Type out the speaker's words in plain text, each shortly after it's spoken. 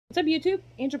What's up, YouTube?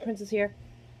 Angel Princess here.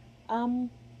 So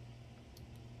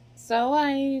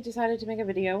I decided to make a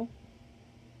video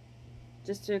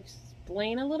just to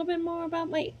explain a little bit more about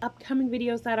my upcoming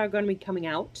videos that are going to be coming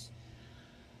out,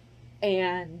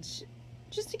 and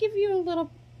just to give you a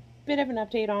little bit of an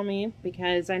update on me,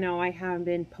 because I know I haven't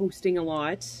been posting a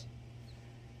lot.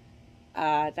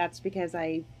 That's because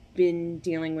I've been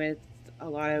dealing with a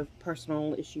lot of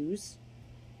personal issues.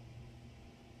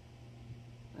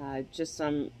 Just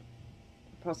some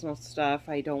personal stuff.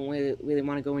 I don't really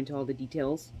want to go into all the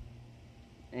details,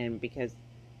 and because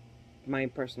my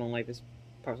personal life is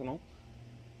personal.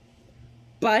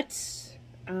 But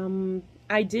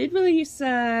I did release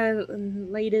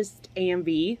latest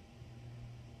AMV,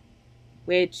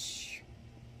 which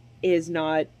is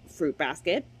not Fruit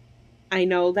Basket. I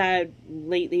know that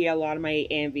lately a lot of my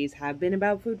AMVs have been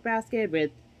about Fruit Basket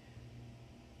with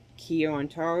Kyo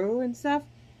and Toru and stuff.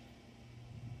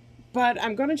 But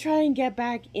I'm going to try and get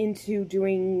back into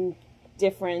doing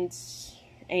different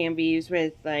AMVs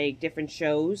with, like, different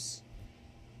shows.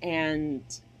 And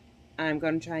I'm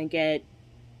going to try and get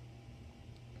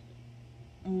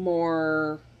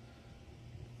more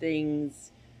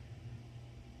things.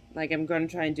 Like, I'm going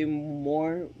to try and do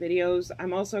more videos.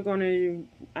 I'm also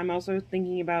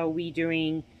thinking about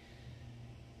redoing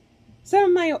some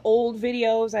of my old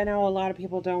videos. I know a lot of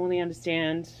people don't really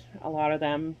understand a lot of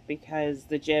them because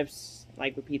the GIFs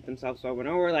like repeat themselves over and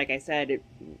over. Like I said in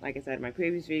my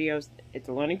previous videos, it's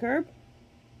a learning curve.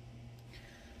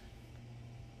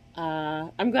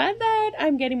 I'm glad that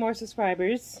I'm getting more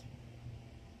subscribers.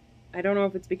 I don't know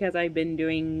if it's because I've been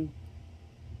doing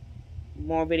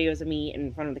more videos of me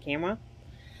in front of the camera.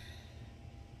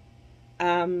 But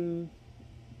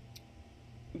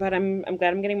I'm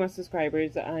glad I'm getting more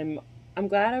subscribers. I'm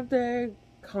glad of the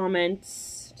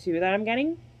comments too that I'm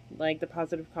getting, like the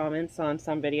positive comments on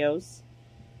some videos.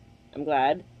 I'm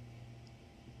glad.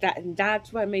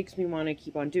 That's what makes me want to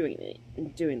keep on doing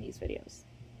these videos.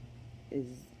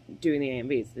 Is doing the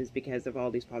AMVs is because of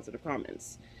all these positive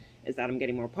comments. Is that I'm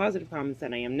getting more positive comments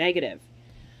than I am negative.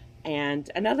 And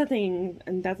another thing,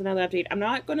 and that's another update, I'm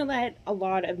not going to let I'm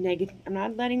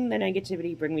not letting the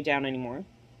negativity bring me down anymore.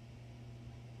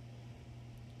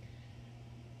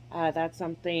 That's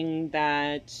something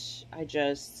that I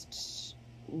just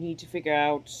need to figure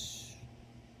out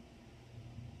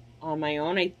on my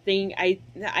own. I think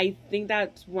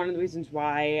that's one of the reasons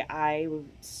why I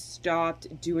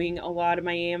stopped doing a lot of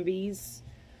my AMVs,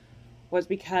 was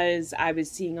because I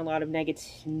was seeing a lot of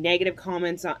negative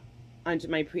comments onto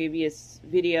my previous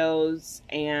videos,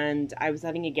 and I was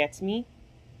letting it get to me.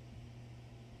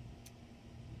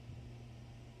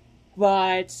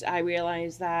 But I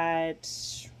realized that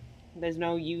there's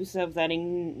no use of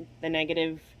letting the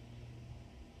negativity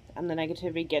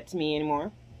get to me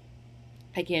anymore.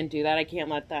 I can't do that. I can't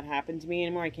let that happen to me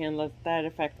anymore. I can't let that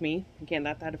affect me. I can't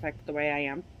let that affect the way I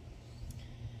am.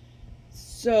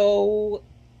 So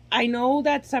I know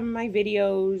that some of my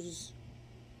videos,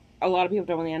 a lot of people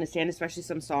don't really understand, especially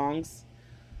some songs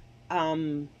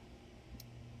that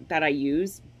I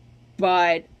use.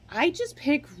 But I just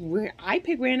pick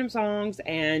random songs,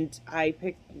 and I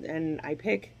pick an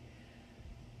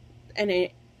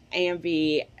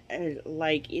AMV,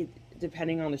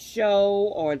 depending on the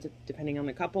show or depending on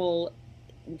the couple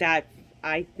that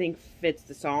I think fits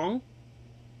the song.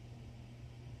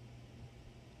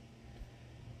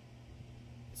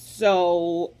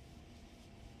 So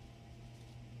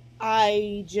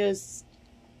I just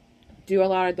do a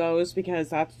lot of those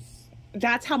because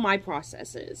that's how my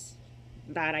process is.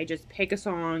 That I just pick a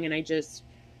song and I just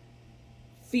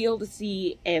feel to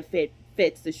see if it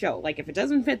fits the show. Like, if it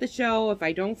doesn't fit the show, if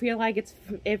I don't feel like it's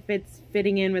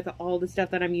fitting in with all the stuff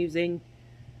that I'm using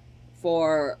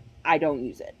I don't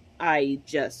use it. I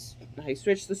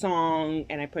switch the song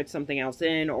and I put something else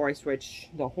in, or I switch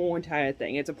the whole entire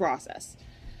thing. It's a process.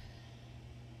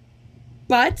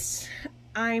 But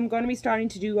I'm going to be starting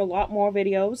to do a lot more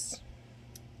videos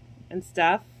and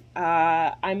stuff.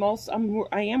 I am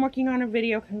working on a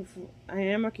video. I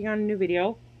am working on a new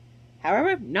video.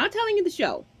 However, not telling you the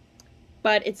show.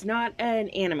 But it's not an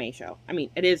anime show. I mean,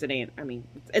 it is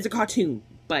it's a cartoon,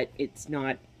 but it's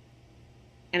not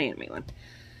an anime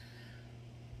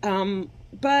one.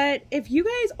 But if you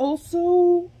guys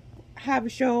also have a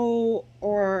show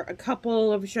or a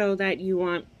couple of a show that you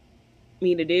want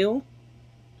me to do,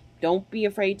 don't be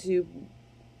afraid to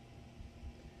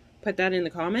put that in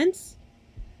the comments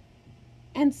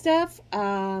and stuff.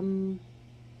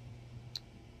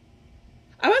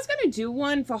 I was gonna do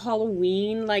one for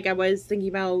Halloween. Like, I was thinking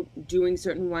about doing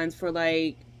certain ones for,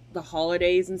 like, the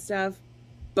holidays and stuff.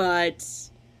 But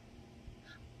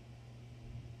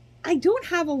I don't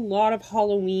have a lot of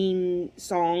Halloween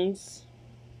songs,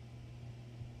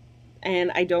 and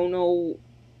I don't know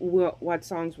what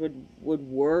songs would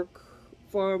work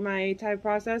for my type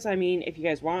process. I mean, if you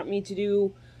guys want me to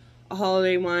do a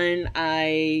holiday one,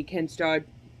 I can start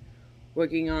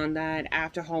working on that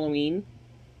after Halloween.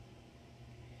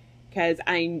 Because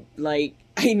I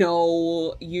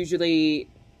know usually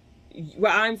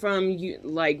where I'm from,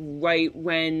 like right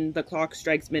when the clock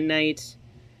strikes midnight,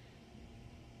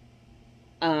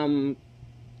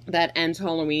 that ends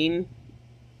Halloween.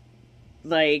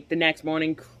 Like the next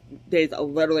morning, there's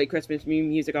literally Christmas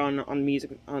music on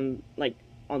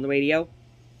the radio.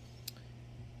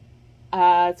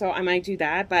 So I might do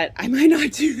that, but I might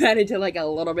not do that until like a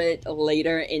little bit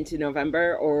later into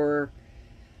November or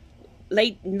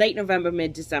late November,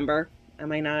 mid-December. I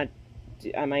might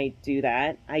do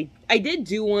that. I did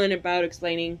do one about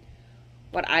explaining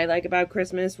what I like about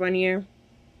Christmas one year,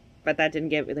 but that didn't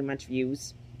get really much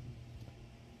views.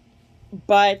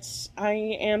 But I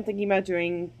am thinking about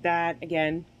doing that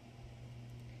again.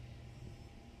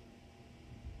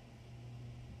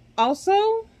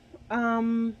 Also,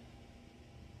 I'm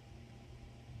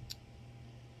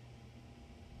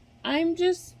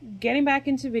just getting back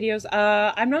into videos.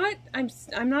 I'm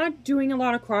not doing a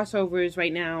lot of crossovers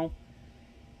right now.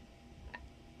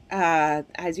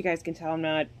 As you guys can tell, I'm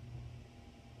not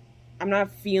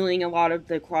feeling a lot of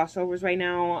the crossovers right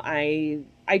now. I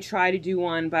tried to do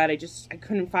one, but I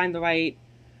couldn't find the right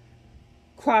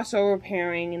crossover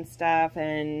pairing and stuff,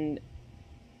 and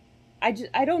I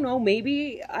don't know,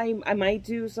 maybe I might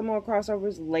do some more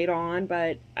crossovers later on,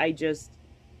 but I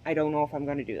don't know if I'm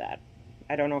going to do that.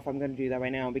 I don't know if I'm going to do that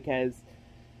right now because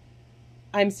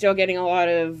I'm still getting a lot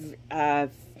of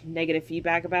negative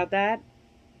feedback about that.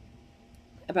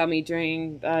 About me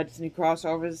doing Disney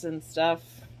crossovers and stuff.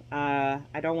 I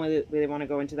don't really want to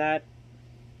go into that.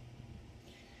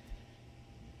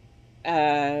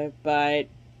 But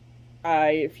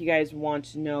if you guys want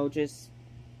to know, just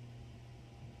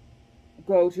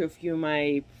go to a few of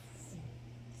my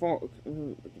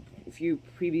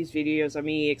previous videos of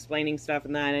me explaining stuff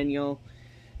and that, and you'll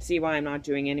see why I'm not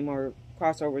doing any more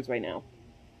crossovers right now.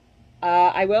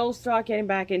 I will start getting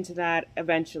back into that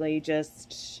eventually,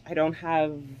 just I don't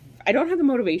have the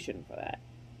motivation for that.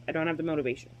 I don't have the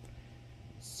motivation.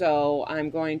 So I'm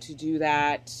going to do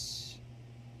that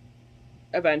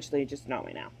eventually, just not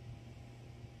right now.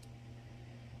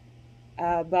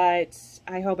 But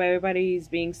I hope everybody's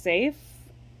being safe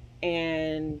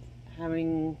and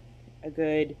having a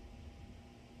good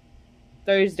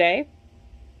Thursday.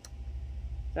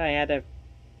 So I had to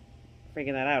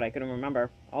figure that out. I couldn't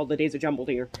remember. All the days are jumbled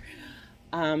here.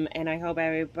 And I hope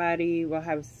everybody will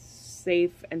have a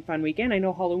safe and fun weekend. I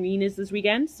know Halloween is this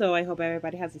weekend, so I hope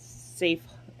everybody has a safe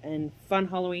and fun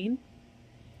Halloween.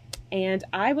 And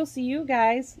I will see you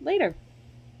guys later.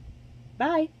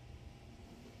 Bye.